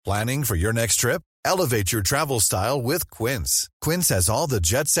Planning for your next trip? Elevate your travel style with Quince. Quince has all the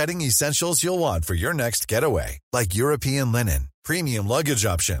jet-setting essentials you'll want for your next getaway, like European linen, premium luggage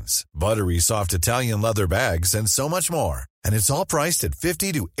options, buttery soft Italian leather bags, and so much more. And it's all priced at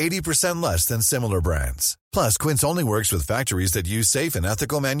 50 to 80% less than similar brands. Plus, Quince only works with factories that use safe and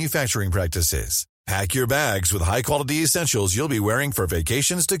ethical manufacturing practices. Pack your bags with high-quality essentials you'll be wearing for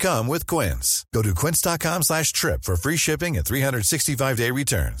vacations to come with Quince. Go to quince.com/trip for free shipping and 365-day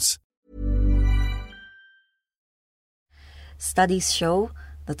returns. Studies show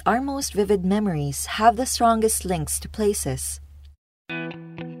that our most vivid memories have the strongest links to places.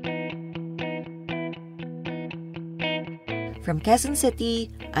 From Quezon City,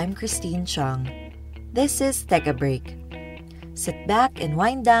 I'm Christine Chung. This is Take a Break. Sit back and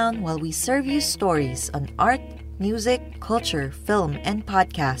wind down while we serve you stories on art, music, culture, film, and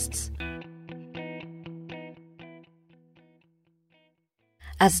podcasts.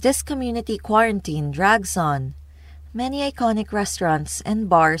 As this community quarantine drags on, many iconic restaurants and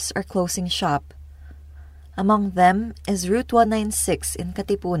bars are closing shop. Among them is Route 196 in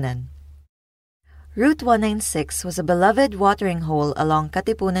Katipunan. Route 196 was a beloved watering hole along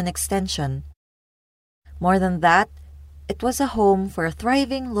Katipunan Extension. More than that, it was a home for a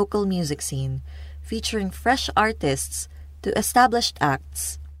thriving local music scene featuring fresh artists to established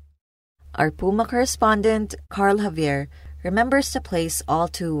acts. Our Puma correspondent, Carl Javier, remembers the place all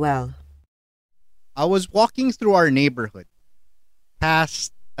too well. I was walking through our neighborhood,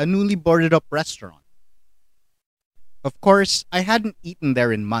 past a newly boarded up restaurant. Of course, I hadn't eaten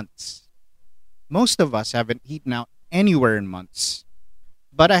there in months. Most of us haven't eaten out anywhere in months.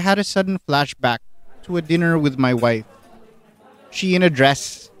 But I had a sudden flashback to a dinner with my wife. She in a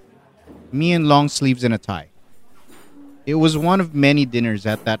dress, me in long sleeves and a tie. It was one of many dinners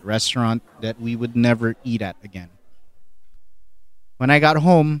at that restaurant that we would never eat at again. When I got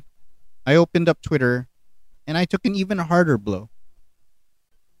home, I opened up Twitter and I took an even harder blow.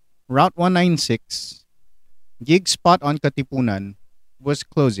 Route 196, gig spot on Katipunan, was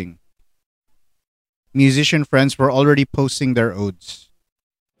closing. Musician friends were already posting their odes.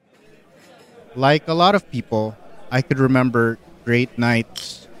 Like a lot of people, I could remember great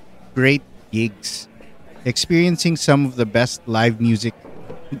nights, great gigs, experiencing some of the best live music,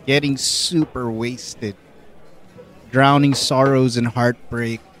 getting super wasted, drowning sorrows and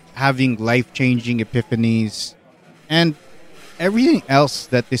heartbreak, having life-changing epiphanies, and everything else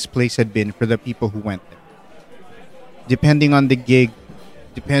that this place had been for the people who went there. Depending on the gig,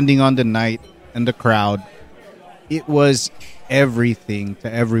 depending on the night and the crowd, it was everything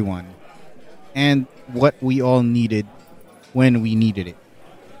to everyone, and what we all needed when we needed it.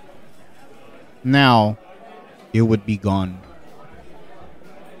 Now, it would be gone.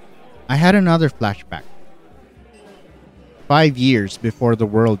 I had another flashback. 5 years before the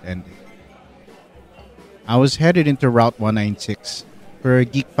world ended, I was headed into Route 196 for a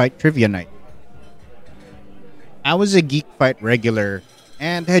Geek Fight trivia night. I was a Geek Fight regular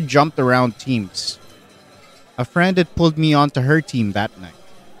and had jumped around teams. A friend had pulled me onto her team that night.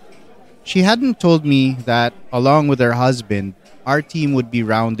 She hadn't told me that, along with her husband, our team would be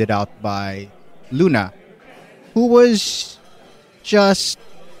rounded out by Luna, who was just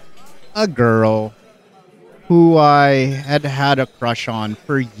a girl who I had had a crush on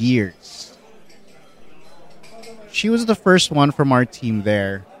for years. She was the first one from our team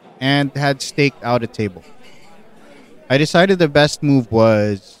there and had staked out a table. I decided the best move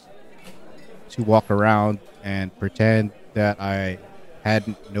was to walk around and pretend that I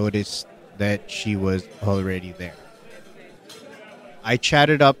hadn't noticed that she was already there. I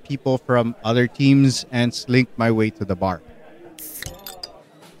chatted up people from other teams and slinked my way to the bar.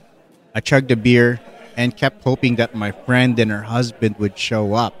 I chugged a beer and kept hoping that my friend and her husband would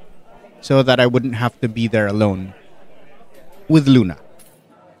show up so that I wouldn't have to be there alone with Luna.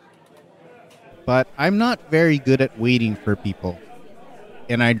 But I'm not very good at waiting for people,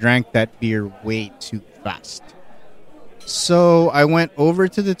 and I drank that beer way too fast. So I went over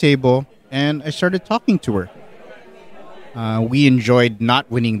to the table and I started talking to her. We enjoyed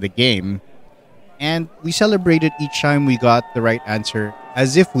not winning the game, and we celebrated each time we got the right answer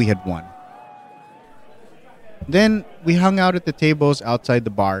as if we had won. Then we hung out at the tables outside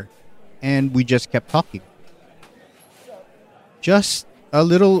the bar, and we just kept talking. Just a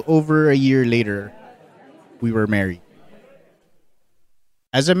little over a year later, we were married.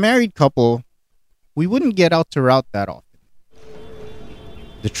 As a married couple, we wouldn't get out to route that often.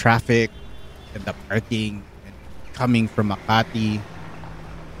 The traffic and the parking and coming from Makati,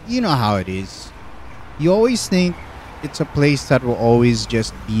 you know how it is. You always think it's a place that will always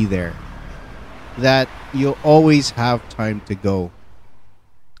just be there, that you'll always have time to go.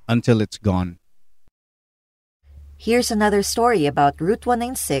 until it's gone. Here's another story about Route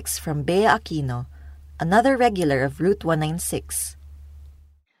 196 from Bea Aquino, another regular of Route 196.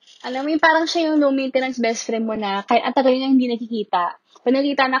 Alam mo yung parang siya yung low maintenance best friend mo na kahit ang tagal niya hindi nakikita. Pag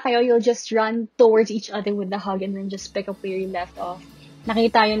nakita na kayo, you'll just run towards each other with the hug and then just pick up where you left off.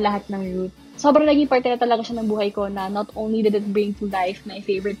 Nakita yung lahat ng route. Sobrang naging parte na talaga siya ng buhay ko na not only did it bring to life my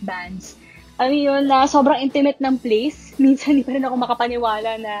favorite bands, alam mo yun, na sobrang intimate ng place. Minsan, hindi pa rin ako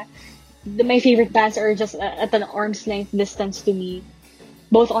makapaniwala na my favorite bands are just at an arm's length distance to me.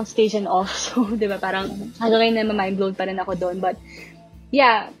 Both on stage and off. So, di ba, parang hanggang ngayon na mind-blown pa rin ako doon. But,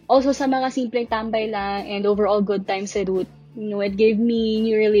 yeah, also sa mga simpleng tambay lang and overall good times sa route, you know, it gave me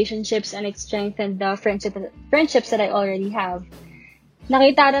new relationships and it strengthened the friendships that I already have.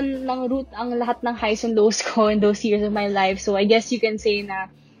 Nakita rin ng route ang lahat ng highs and lows ko in those years of my life. So, I guess you can say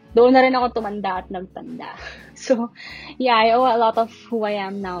na doon na rin ako tumanda at nagtanda. So, yeah, I owe a lot of who I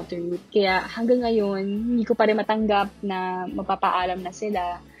am now to route. Kaya hanggang ngayon, hindi ko pa rin matanggap na mapapaalam na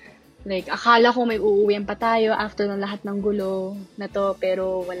sila. Like, akala ko may uuwian pa tayo after ng lahat ng gulo na to,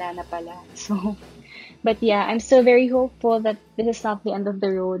 pero wala na pala. So, but yeah, I'm still very hopeful that this is not the end of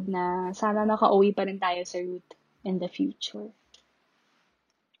the road na sana nakauwi pa rin tayo sa route in the future.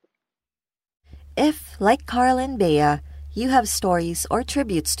 If, like Carl and Bea, you have stories or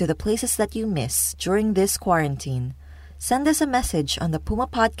tributes to the places that you miss during this quarantine, send us a message on the Puma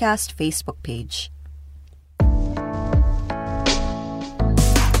Podcast Facebook page.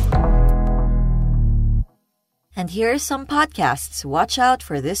 And here are some podcasts watch out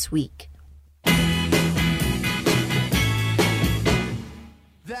for this week.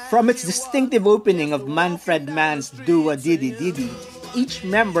 From its distinctive opening of Manfred Mann's Dua Didi Didi, each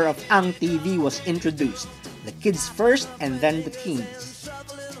member of Ang TV was introduced, the kids first and then the teens.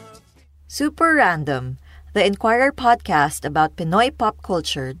 Super Random, the Inquirer podcast about Pinoy pop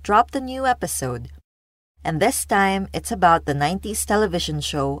culture, dropped a new episode. And this time, it's about the 90s television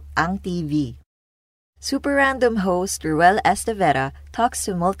show Ang TV. Super Random host Ruel Estevera talks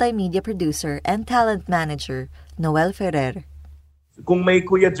to multimedia producer and talent manager Noel Ferrer. Kung may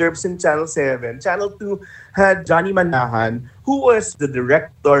Kuya Jerbs in Channel 7, Channel 2 had Johnny Manahan, who was the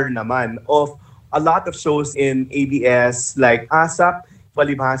director naman of a lot of shows in ABS like ASAP,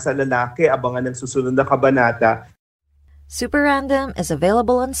 Palibhasa Lalaki, abangan ng susunod na kabanata. Super Random is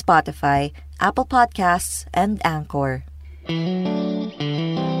available on Spotify, Apple Podcasts, and Anchor.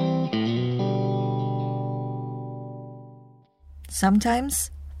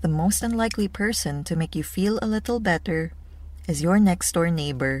 Sometimes, the most unlikely person to make you feel a little better is your next-door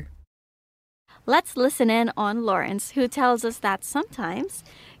neighbor. Let's listen in on Lawrence, who tells us that sometimes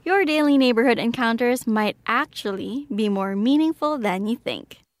your daily neighborhood encounters might actually be more meaningful than you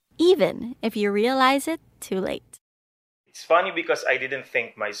think, even if you realize it too late. It's funny because I didn't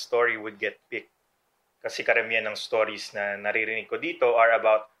think my story would get picked. Kasi karamihan ng stories na naririnig ko dito are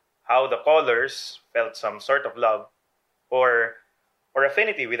about how the callers felt some sort of love or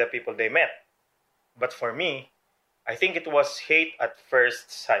affinity with the people they met. But for me, I think it was hate at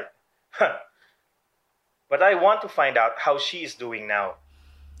first sight. But I want to find out how she is doing now.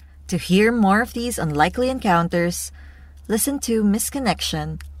 To hear more of these unlikely encounters, listen to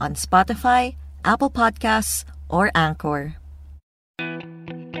Misconnection on Spotify, Apple Podcasts, or Anchor.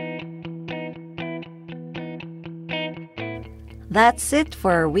 That's it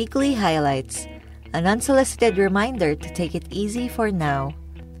for our weekly highlights. An unsolicited reminder to take it easy for now.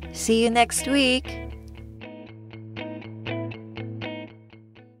 See you next week!